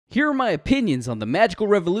Here are my opinions on the magical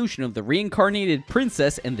revolution of the reincarnated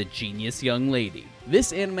princess and the genius young lady.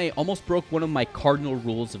 This anime almost broke one of my cardinal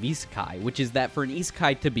rules of isekai, which is that for an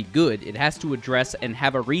isekai to be good, it has to address and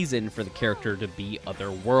have a reason for the character to be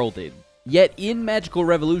otherworlded. Yet in Magical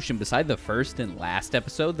Revolution, beside the first and last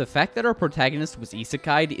episode, the fact that our protagonist was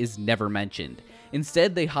isekai'd is never mentioned.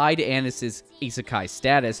 Instead, they hide Anis's isekai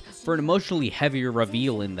status for an emotionally heavier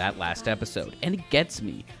reveal in that last episode, and it gets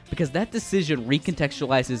me, because that decision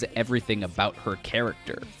recontextualizes everything about her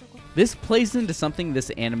character. This plays into something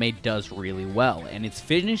this anime does really well, and it's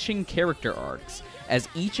finishing character arcs, as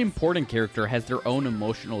each important character has their own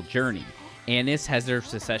emotional journey. Anis has her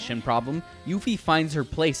secession problem, Yuffie finds her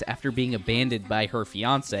place after being abandoned by her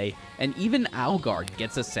fiancé, and even Algard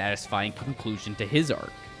gets a satisfying conclusion to his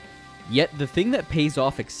arc. Yet the thing that pays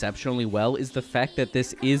off exceptionally well is the fact that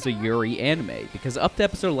this is a Yuri anime, because up to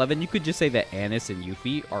episode 11 you could just say that Anis and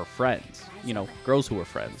Yuffie are friends. You know, girls who are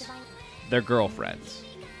friends. They're girlfriends.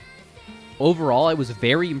 Overall, I was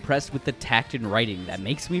very impressed with the tact and writing that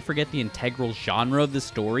makes me forget the integral genre of the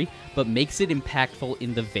story, but makes it impactful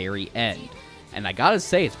in the very end. And I gotta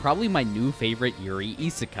say, it's probably my new favorite Yuri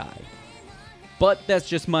isekai. But that's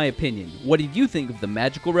just my opinion. What did you think of the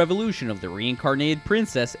magical revolution of the reincarnated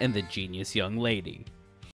princess and the genius young lady?